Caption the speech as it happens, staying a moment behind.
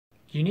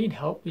Do you need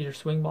help with your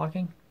swing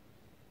blocking?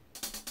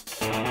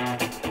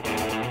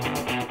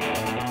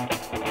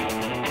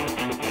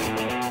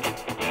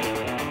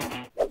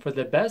 For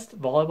the best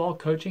volleyball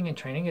coaching and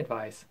training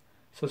advice,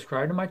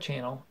 subscribe to my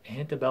channel and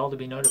hit the bell to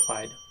be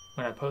notified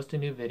when I post a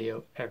new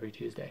video every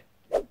Tuesday.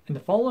 In the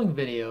following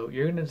video,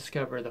 you're going to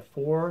discover the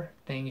 4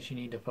 things you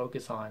need to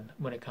focus on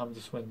when it comes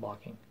to swing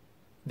blocking.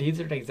 These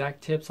are the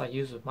exact tips I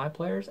use with my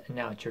players, and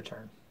now it's your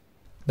turn.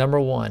 Number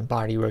 1,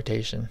 body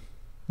rotation.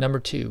 Number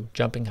 2,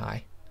 jumping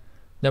high.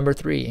 Number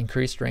 3,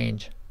 increased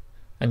range.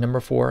 And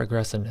number 4,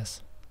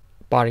 aggressiveness.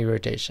 Body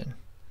rotation.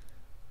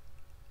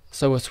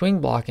 So with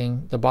swing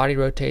blocking, the body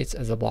rotates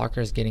as the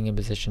blocker is getting in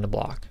position to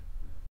block.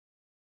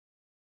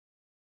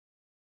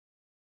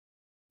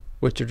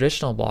 With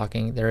traditional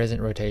blocking, there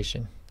isn't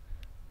rotation.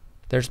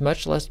 There's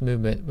much less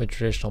movement with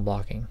traditional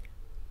blocking.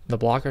 The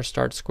blocker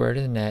starts square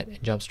to the net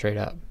and jumps straight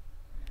up.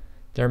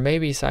 There may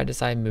be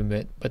side-to-side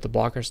movement, but the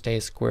blocker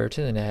stays square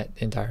to the net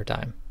the entire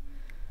time.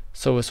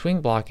 So with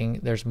swing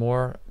blocking, there's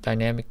more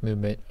dynamic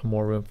movement and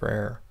more room for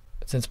error.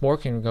 Since more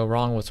can go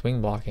wrong with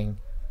swing blocking,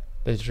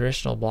 the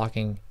traditional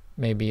blocking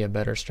may be a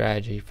better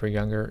strategy for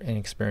younger and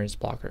experienced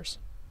blockers.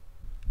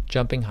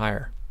 Jumping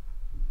higher.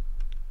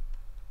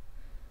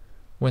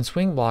 When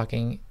swing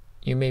blocking,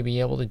 you may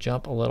be able to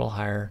jump a little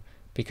higher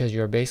because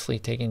you are basically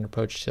taking an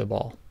approach to the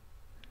ball.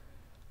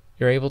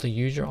 You're able to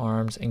use your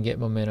arms and get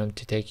momentum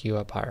to take you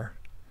up higher.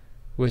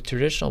 With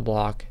traditional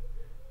block,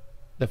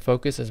 the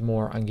focus is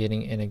more on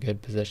getting in a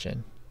good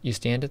position. You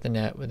stand at the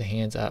net with the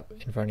hands up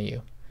in front of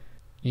you.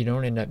 You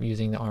don't end up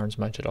using the arms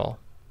much at all.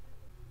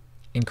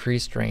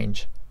 Increased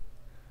range.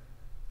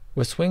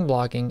 With swing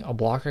blocking, a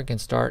blocker can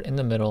start in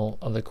the middle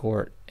of the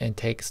court and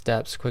take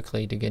steps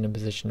quickly to get in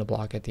position to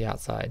block at the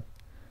outside.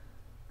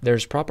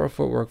 There's proper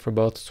footwork for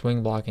both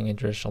swing blocking and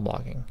traditional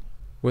blocking.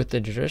 With the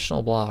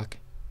traditional block,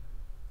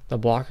 the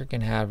blocker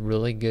can have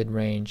really good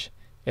range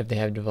if they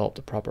have developed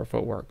the proper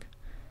footwork.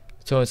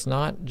 So it's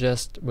not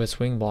just with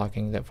swing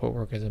blocking that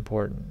footwork is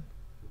important.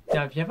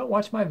 Now, if you haven't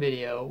watched my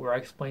video where I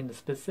explain the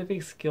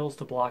specific skills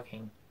to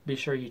blocking, be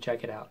sure you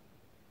check it out.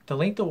 The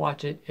link to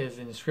watch it is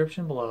in the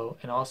description below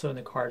and also in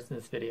the cards in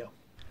this video.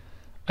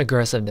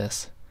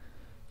 Aggressiveness.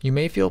 You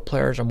may feel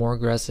players are more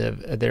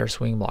aggressive at their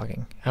swing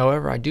blocking.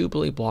 However, I do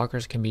believe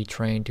blockers can be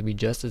trained to be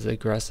just as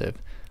aggressive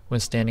when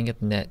standing at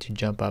the net to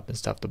jump up and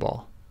stuff the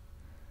ball.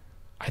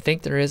 I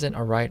think there isn't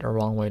a right or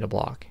wrong way to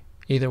block.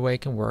 Either way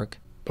can work,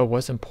 but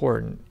what's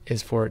important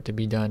is for it to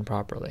be done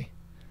properly.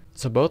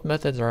 So both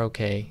methods are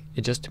okay,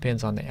 it just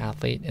depends on the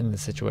athlete and the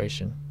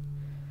situation.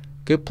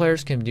 Good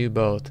players can do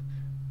both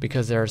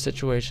because there are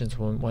situations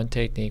when one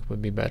technique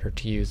would be better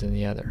to use than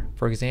the other.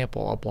 For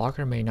example, a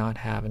blocker may not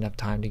have enough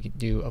time to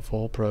do a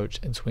full approach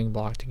and swing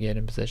block to get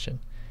in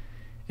position.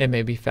 It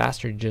may be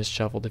faster to just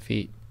shuffle the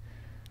feet.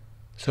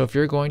 So if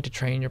you're going to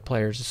train your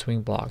players to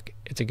swing block,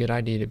 it's a good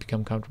idea to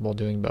become comfortable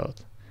doing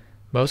both.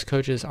 Most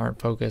coaches aren't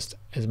focused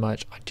as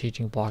much on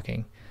teaching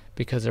blocking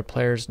because their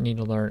players need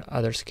to learn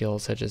other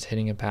skills such as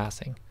hitting and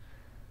passing.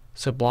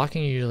 So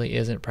blocking usually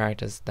isn't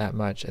practiced that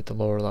much at the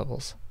lower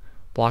levels.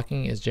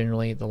 Blocking is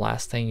generally the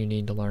last thing you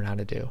need to learn how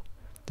to do.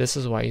 This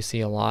is why you see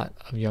a lot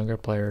of younger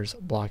players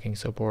blocking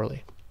so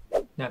poorly.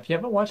 Now, if you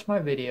haven't watched my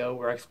video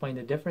where I explain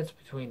the difference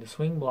between the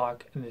swing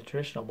block and the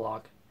traditional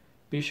block,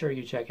 be sure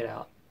you check it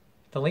out.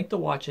 The link to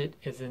watch it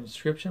is in the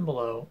description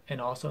below and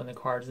also in the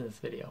cards in this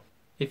video.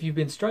 If you've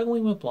been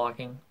struggling with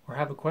blocking or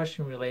have a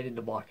question related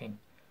to blocking,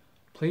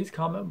 please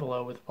comment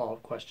below with a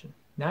follow-up question.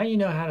 Now you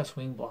know how to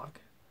swing block,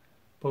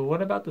 but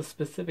what about the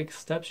specific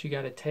steps you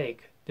got to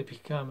take to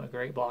become a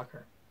great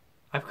blocker?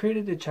 I've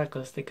created a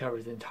checklist that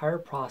covers the entire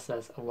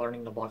process of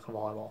learning to block a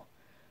volleyball.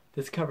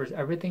 This covers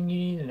everything you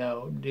need to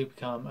know to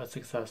become a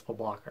successful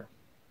blocker.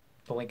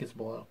 The link is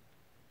below.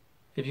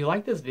 If you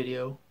like this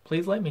video,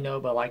 please let me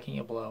know by liking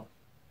it below.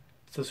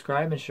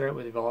 Subscribe and share it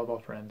with your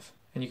volleyball friends.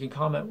 And you can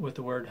comment with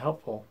the word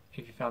helpful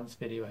if you found this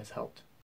video has helped.